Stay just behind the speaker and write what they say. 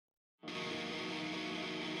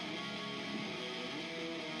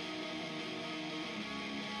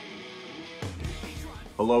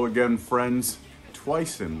Hello again, friends.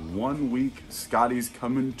 Twice in 1 week, Scotty's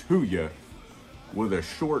coming to you with a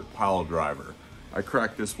short pile driver. I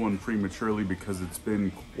cracked this one prematurely because it's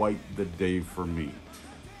been quite the day for me.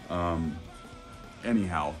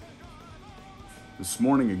 Anyhow, this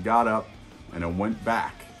morning I got up and I went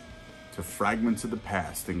back to Fragments of the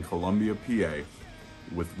Past in Columbia, PA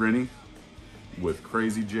with Rennie, with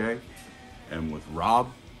Crazy Jay, and with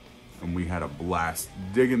Rob, and we had a blast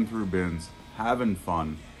digging through bins, having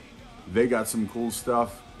fun. They got some cool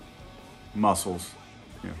stuff. Mussels.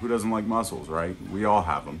 Yeah, who doesn't like mussels, right? We all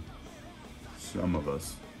have them. Some of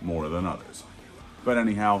us more than others. But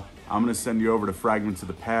anyhow, I'm gonna send you over to Fragments of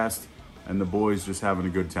the Past, and the boys just having a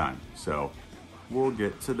good time. So we'll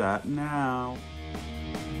get to that now.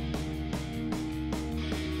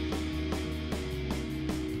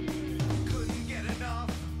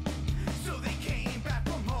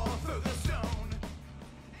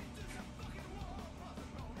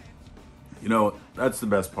 You know, that's the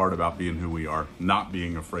best part about being who we are, not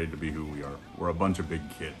being afraid to be who we are. We're a bunch of big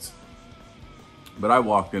kids. But I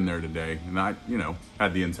walked in there today and I,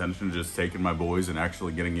 had the intention of just taking my boys and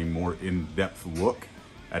actually getting a more in-depth look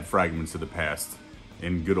at Fragments of the Past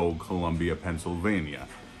in good old Columbia, Pennsylvania.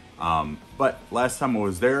 But last time I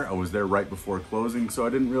was there right before closing, so I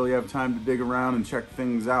didn't really have time to dig around and check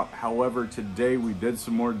things out. However, today we did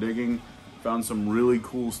some more digging, found some really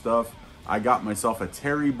cool stuff. I got myself a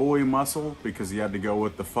Terry Boy mussel because he had to go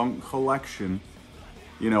with the Funk collection.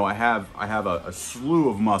 I have a slew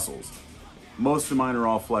of mussels. Most of mine are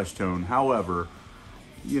all flesh tone. However,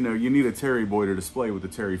 you need a Terry Boy to display with the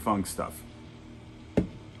Terry Funk stuff.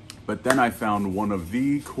 But then I found one of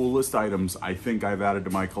the coolest items I think I've added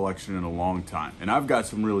to my collection in a long time. And I've got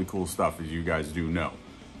some really cool stuff, as you guys do know.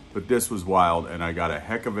 But this was wild, and I got a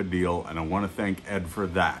heck of a deal, and I want to thank Ed for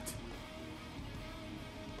that.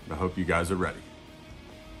 I hope you guys are ready,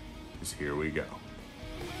 because here we go.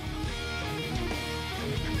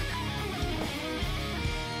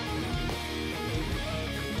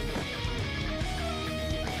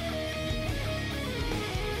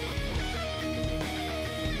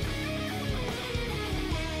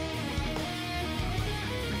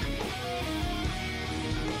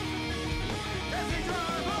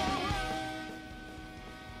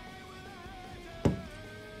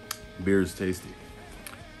 Beer is tasty.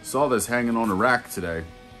 Saw this hanging on a rack today.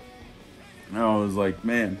 And I was like,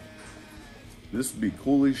 man, this would be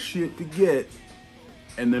cool as shit to get.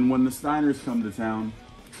 And then when the Steiners come to town,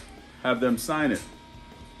 have them sign it.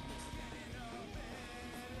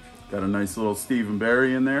 Got a nice little Stephen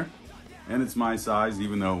Barry in there. And it's my size,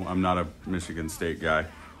 even though I'm not a Michigan State guy.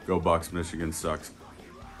 Go Bucks, Michigan sucks.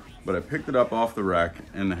 But I picked it up off the rack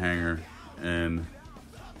in the hanger, and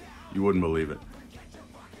you wouldn't believe it.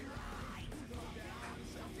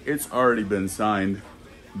 It's already been signed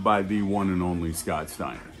by the one and only Scott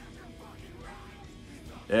Steiner.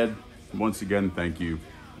 Ed, once again, thank you.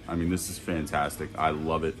 I mean, this is fantastic. I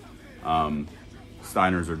love it.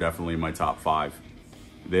 Steiners are definitely in my top 5.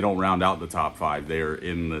 They don't round out the top 5. They are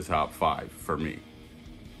in the top 5 for me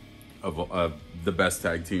of the best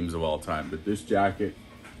tag teams of all time. But this jacket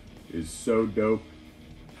is so dope.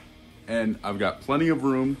 And I've got plenty of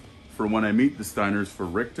room for when I meet the Steiners for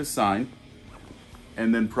Rick to sign.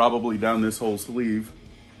 And then probably down this whole sleeve,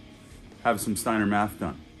 have some Steiner math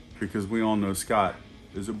done. Because we all know Scott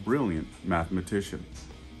is a brilliant mathematician.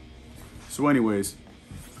 So anyways,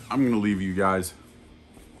 I'm gonna leave you guys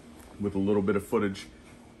with a little bit of footage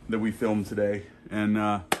that we filmed today. And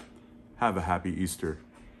have a happy Easter.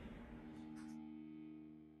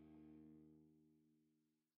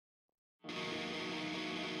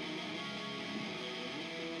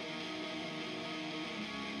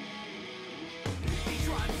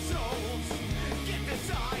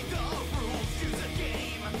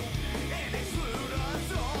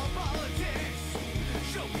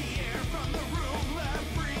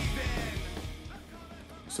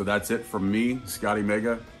 So that's it from me, Scotty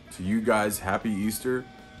Mega. To you guys, happy Easter.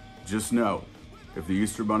 Just know, if the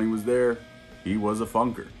Easter Bunny was there, he was a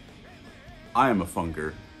funker. I am a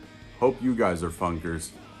funker. Hope you guys are funkers.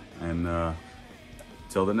 And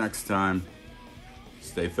till the next time,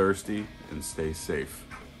 stay thirsty and stay safe.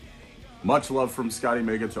 Much love from Scotty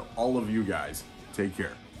Mega to all of you guys. Take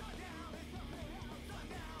care.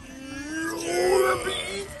 Happy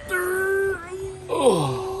Easter!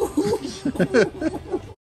 Oh.